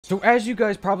So as you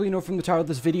guys probably know from the title of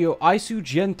this video, ISU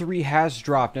Gen 3 has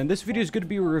dropped, and this video is going to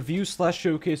be a review slash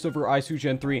showcase over ISU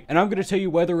Gen 3, and I'm going to tell you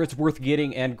whether it's worth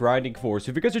getting and grinding for. So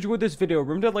if you guys enjoyed this video,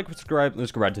 remember to like and subscribe, and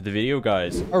let's go right to the video,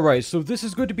 guys. Alright, so this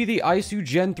is going to be the ISU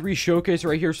Gen 3 showcase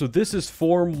right here. So this is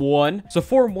Form 1. So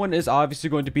Form 1 is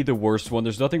obviously going to be the worst one.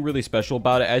 There's nothing really special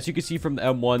about it. As you can see from the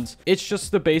M1s, it's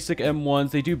just the basic M1s.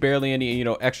 They do barely any,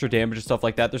 extra damage and stuff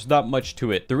like that. There's not much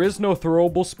to it. There is no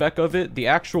throwable spec of it. The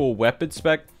actual weapon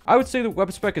spec, I would say the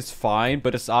weapon spec is fine,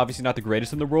 but it's obviously not the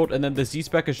greatest in the world. And then the Z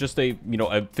spec is just a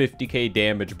 50k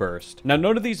damage burst. Now,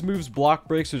 none of these moves block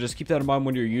break, so just keep that in mind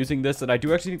when you're using this. And I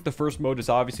do actually think the first mode is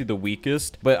obviously the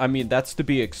weakest, but I mean, that's to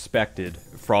be expected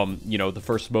from, the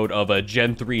first mode of a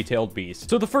Gen 3 Tailed Beast.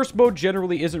 So the first mode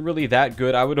generally isn't really that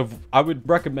good. I would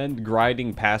recommend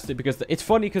grinding past it because it's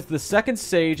funny because the second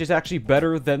stage is actually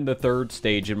better than the third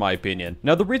stage in my opinion.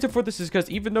 Now, the reason for this is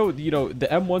because even though, the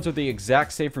M1s are the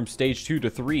exact same from stage 2 to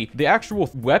 3, the actual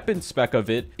weapon spec of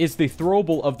it is the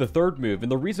throwable of the third move.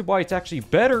 And the reason why it's actually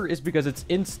better is because it's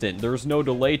instant. There's no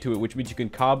delay to it, which means you can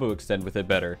combo extend with it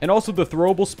better. And also the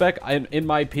throwable spec, in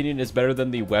my opinion, is better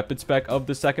than the weapon spec of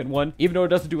the second one. Even though it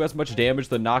doesn't do as much damage,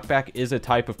 the knockback is a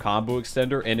type of combo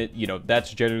extender, and it,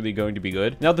 that's generally going to be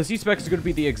good. Now, the Z spec is going to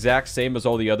be the exact same as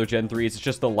all the other Gen 3s. It's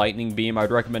just the lightning beam.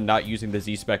 I'd recommend not using the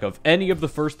Z spec of any of the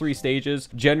first three stages.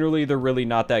 Generally, they're really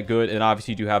not that good, and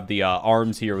obviously you do have the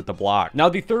arms here with the block. Now,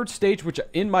 the third stage, which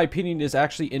in my opinion is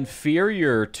actually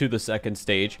inferior to the second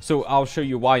stage, so I'll show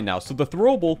you why now. So the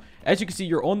throwable, as you can see,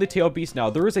 you're on the tail beast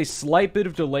now. There is a slight bit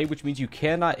of delay, which means you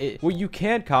cannot, well, you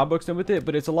can combo extend with it,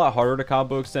 but it's a lot harder to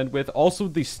combo extend with. Also,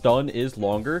 the stun is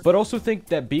longer, but also think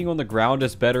that being on the ground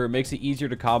is better. It makes it easier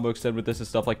to combo extend with this and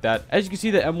stuff like that. As you can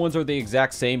see, the M1s are the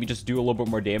exact same. You just do a little bit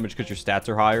more damage because your stats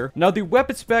are higher. Now, the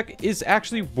weapon spec is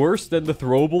actually worse than the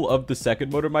throwable of the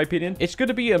second mode, in my opinion. It's going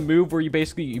to be a move where you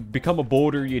basically become a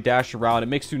boulder, you dash around, it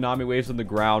makes tsunami waves on the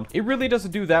ground. It really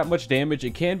doesn't do that much damage.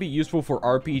 It can be useful for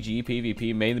RPG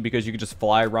PvP, mainly because you can just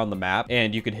fly around the map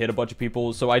and you can hit a bunch of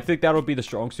people. So I think that'll be the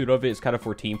strong suit of it. It's kind of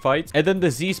for team fights. And then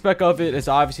the Z spec of it is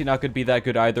obviously not going to be that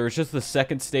good either. It's just the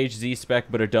second stage Z spec,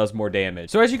 but it does more damage.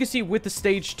 So as you can see with the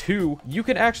stage 2, you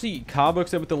can actually combo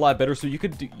extend with it a lot better. So you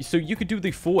could do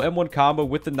the full M1 combo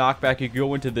with the knockback. You could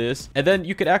go into this, and then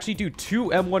you could actually do 2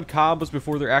 M1 combos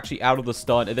before they're actually out of the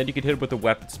stun, and then you can hit it with the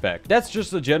weapon spec. That's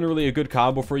just generally a good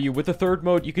combo for you. With the third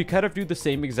mode, you could kind of do the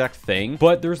same exact thing,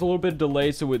 but there's a little bit of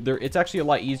delay, so it's actually a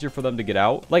lot easier for them to get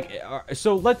out.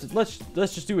 So let's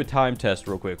just do a time test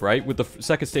real quick, right? With the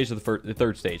second stage of the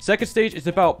third stage. Second stage is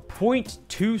about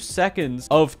 0.2 seconds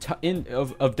of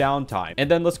downtime, and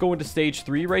then let's go into stage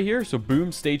 3 right here. So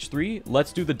boom, stage 3.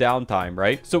 Let's do the downtime,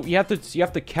 right? So you have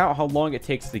to count how long it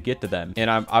takes to get to them. And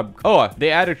oh,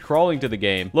 they added crawling to the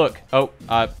game. Look,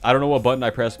 I don't know what button I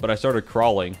pressed, but I started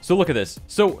crawling. So look at this.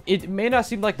 So it may not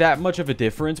seem like that much of a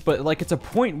difference, but like it's a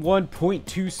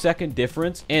 0.1 second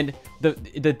difference, and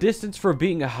the distance for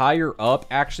being higher up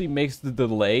actually makes the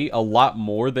delay a lot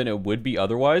more than it would be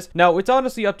otherwise. Now, it's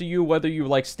honestly up to you whether you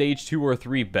like stage 2 or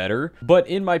 3 better, but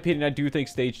in my opinion, I do think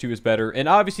stage 2 is better, and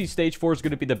obviously stage 4 is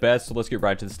going to be the best, so let's get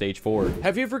right to the stage 4.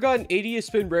 Have you ever gotten 80th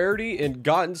spin rarity and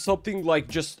gotten something like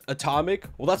just atomic?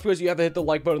 Well, that's because you haven't hit the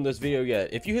like button on this video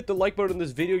yet. If you hit the like button on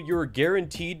this video, you're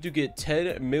guaranteed to get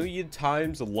 10 million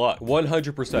times luck.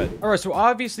 100%. All right, so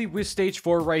obviously with stage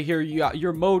 4 right here,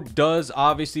 your mode does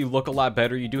obviously look a lot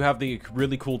better. You do have the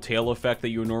really cool tail effect that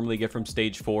you would normally get from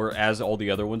stage 4, as all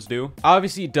the other ones do.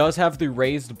 Obviously, it does have the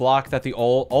raised block that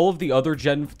all of the other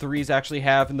Gen 3s actually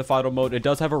have in the final mode. It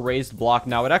does have a raised block.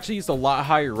 Now, it actually is a lot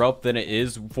higher up than it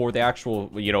is for the actual,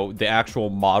 the actual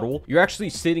model. You're actually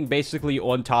sitting basically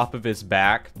on top of his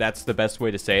back. That's the best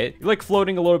way to say it. You're like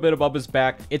floating a little bit above his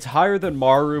back. It's higher than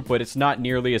Maru, but it's not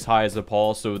nearly as high as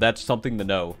Paul, so that's something to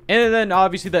know. And then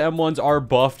obviously the M1s are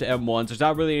buffed M1s. There's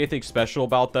not really anything special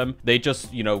about them. They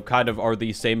just, kind of are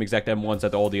the same exact M1s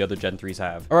that all the other Gen 3s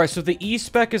have. All right, so the E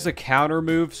spec is a counter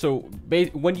move. So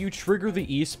when you trigger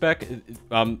the E spec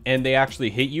and they actually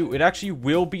hit you, it actually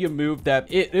will be a move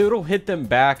that it'll hit them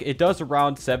back. It does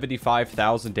around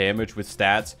 75,000 damage with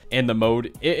stats, and the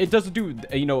mode, it doesn't do,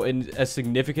 a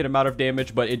significant amount of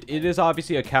damage, but it is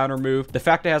obviously a counter move. The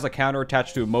fact it has a counter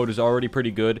attached to a mode is already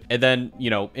pretty good. And then,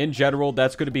 in general,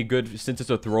 that's going to be good since it's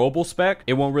a throwable spec.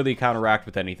 It won't really counteract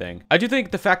with anything. I do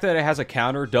think the fact that it has a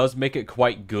counter does make it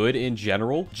quite good in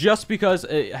general, just because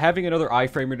having another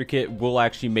iframe in your kit will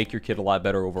actually make your kit a lot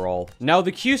better overall. Now,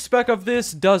 the Q Q spec of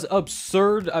this does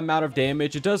absurd amount of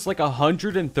damage. It does like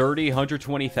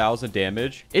 120,000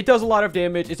 damage. It does a lot of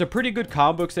damage. It's a pretty good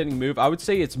combo extending move. I would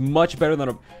say it's much better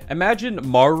than imagine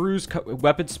Maru's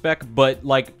weapon spec, but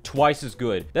like twice as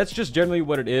good. That's just generally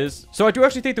what it is. So I do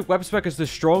actually think the weapon spec is the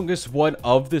strongest one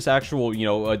of this actual, you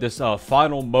know, this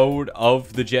final mode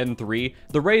of the Gen 3.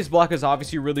 The raised block is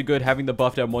obviously really good. Having the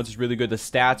buffed M1s is really good. The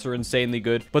stats are insanely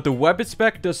good, but the weapon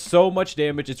spec does so much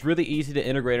damage. It's really easy to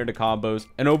integrate into combos,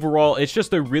 and overall it's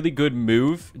just a really good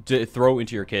move to throw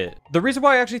into your kit. The reason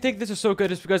why I actually think this is so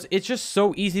good is because it's just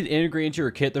so easy to integrate into your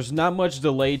kit. There's not much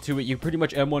delay to it. You pretty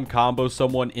much M1 combo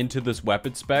someone into this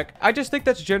weapon spec. I just think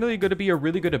that's generally going to be a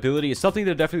really good ability. It's something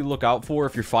to definitely look out for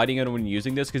if you're fighting anyone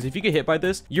using this, because if you get hit by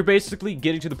this, you're basically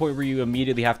getting to the point where you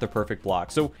immediately have to perfect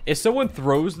block. So if someone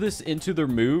throws this into their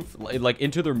move, like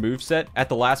into their move set at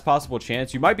the last possible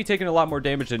chance, you might be taking a lot more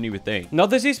damage than you would think. Now,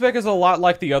 the Z spec is a lot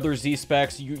like the other Z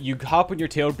specs. You hop on your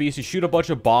tailed beast, you shoot a bunch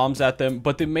of bombs at them,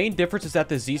 but the main difference is that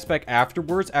the Z spec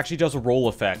afterwards actually does a roll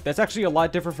effect. That's actually a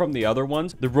lot different from the other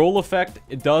ones. The roll effect,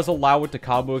 it does allow it to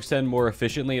combo extend more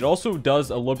efficiently. It also does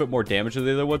a little bit more damage than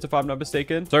the other ones, if I'm not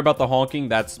mistaken. Sorry about the honking.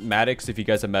 That's Maddox, if you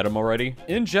guys have met him already.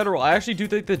 In general, I actually do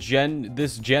think that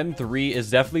this Gen 3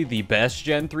 is definitely the best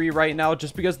Gen 3 right now,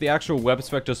 just because the actual weapon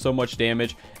spec does so much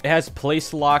damage. It has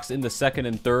place locks in the second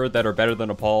and third that are better than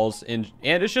Appall's, and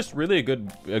it's just really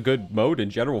a good mode in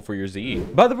general for your Z.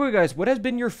 By the way, guys, what has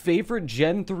been your favorite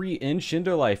Gen 3 in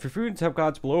Shindo life? If you're in the top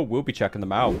comments below, we'll be checking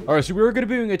them out. All right, so we're gonna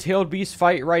be doing a tailed beast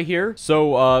fight right here.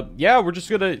 So yeah, we're just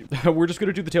gonna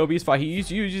do the tailed beast fight.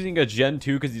 He's using a Gen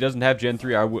 2 because he doesn't have Gen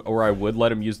 3, or I would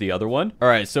let him use the other one. All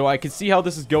right, so I can see how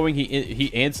this is going. He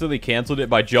instantly canceled it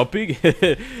by jumping,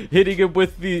 hitting him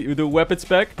with the weapon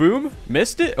spec. Boom,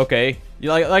 missed it. Okay.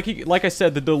 Like I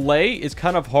said, the delay is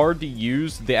kind of hard to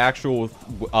use the actual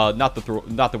not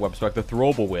the weapon spec, the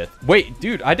throwable with. Wait,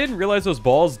 dude, I didn't realize those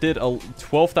balls did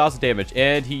 12,000 damage,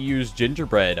 and he used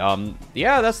gingerbread.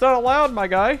 Yeah, that's not allowed, my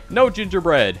guy. No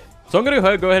gingerbread. So I'm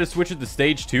gonna go ahead and switch it to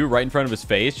stage 2 right in front of his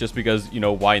face, just because, you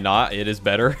know, why not? It is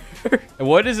better. And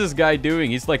what is this guy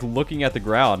doing? He's like looking at the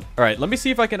ground. All right, let me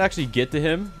see if I can actually get to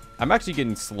him. I'm actually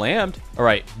getting slammed. All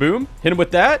right, boom. Hit him with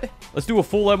that. Let's do a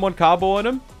full M1 combo on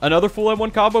him. Another full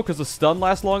M1 combo because the stun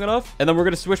lasts long enough. And then we're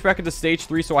going to switch back into stage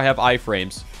 3 so I have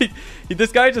iframes.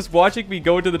 This guy just watching me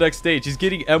go into the next stage. He's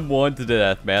getting M1 to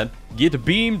death, man. Get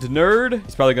beamed, nerd.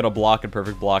 He's probably going to block and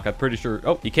perfect block. I'm pretty sure.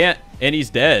 Oh, he can't. And he's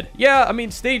dead. Yeah, I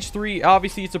mean, stage 3,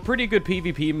 obviously, it's a pretty good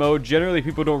PvP mode. Generally,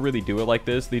 people don't really do it like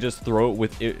this. They just throw it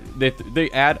with it. They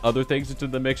add other things into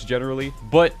the mix generally.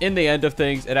 But in the end of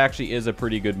things, it actually is a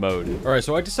pretty good mode. All right,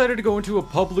 so I decided to go into a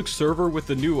public server with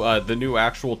the new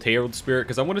actual tailed spirit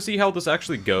because I want to see how this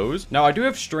actually goes. Now, I do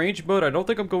have strange mode. I don't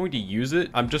think I'm going to use it.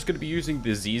 I'm just going to be using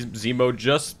the Z mode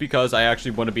just because I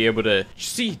actually want to be able to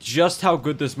see just how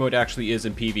good this mode actually is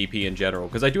in PvP in general,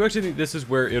 because I do actually think this is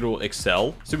where it'll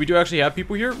excel. So we do actually have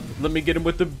people here. Let me get him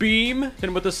with the beam, hit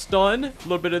him with the stun, a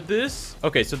little bit of this.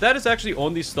 Okay, so that is actually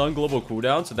on the stun global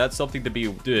cooldown, so that's something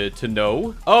to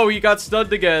know. Oh, he got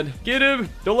stunned again. Get him.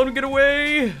 Don't let him get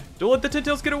away. Don't let the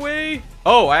Tintails get away.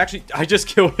 Oh, I just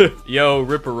killed him. Yo,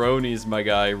 ripperonis, my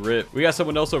guy. Rip. We got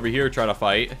someone else over here trying to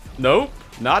fight. Nope,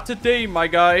 not today, my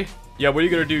guy. Yeah, what are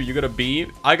you gonna do? You gonna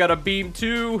beam? I got a beam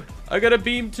too. I got a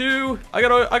beam too. I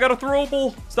got a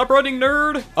throwable. Stop running,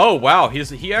 nerd. Oh wow,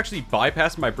 he actually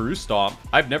bypassed my bruise stomp.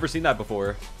 I've never seen that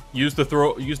before. Use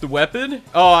the weapon.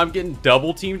 Oh, I'm getting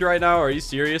double teamed right now. Are you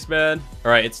serious, man? All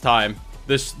right, it's time.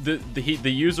 The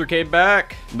user came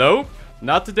back. Nope,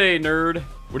 not today, nerd.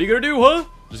 What are you gonna do, huh?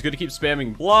 Just gonna keep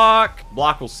spamming block.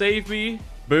 Block will save me.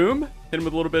 Boom. Hit him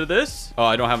with a little bit of this. Oh,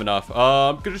 I don't have enough.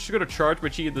 I'm just gonna charge my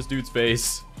chi in this dude's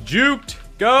face. Juked.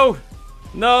 Go.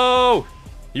 No.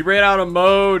 He ran out of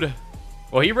mode.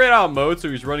 Well, he ran out of mode, so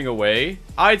he's running away.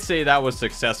 I'd say that was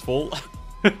successful.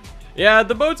 Yeah,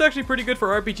 the mode's actually pretty good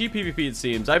for RPG PvP, it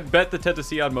seems. I bet the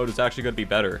Tentacion mode is actually going to be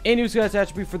better. Anyways, guys,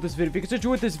 that's it for this video. If you guys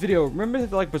enjoyed this video, remember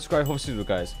to like, subscribe, hope to see you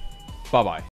guys. Bye-bye.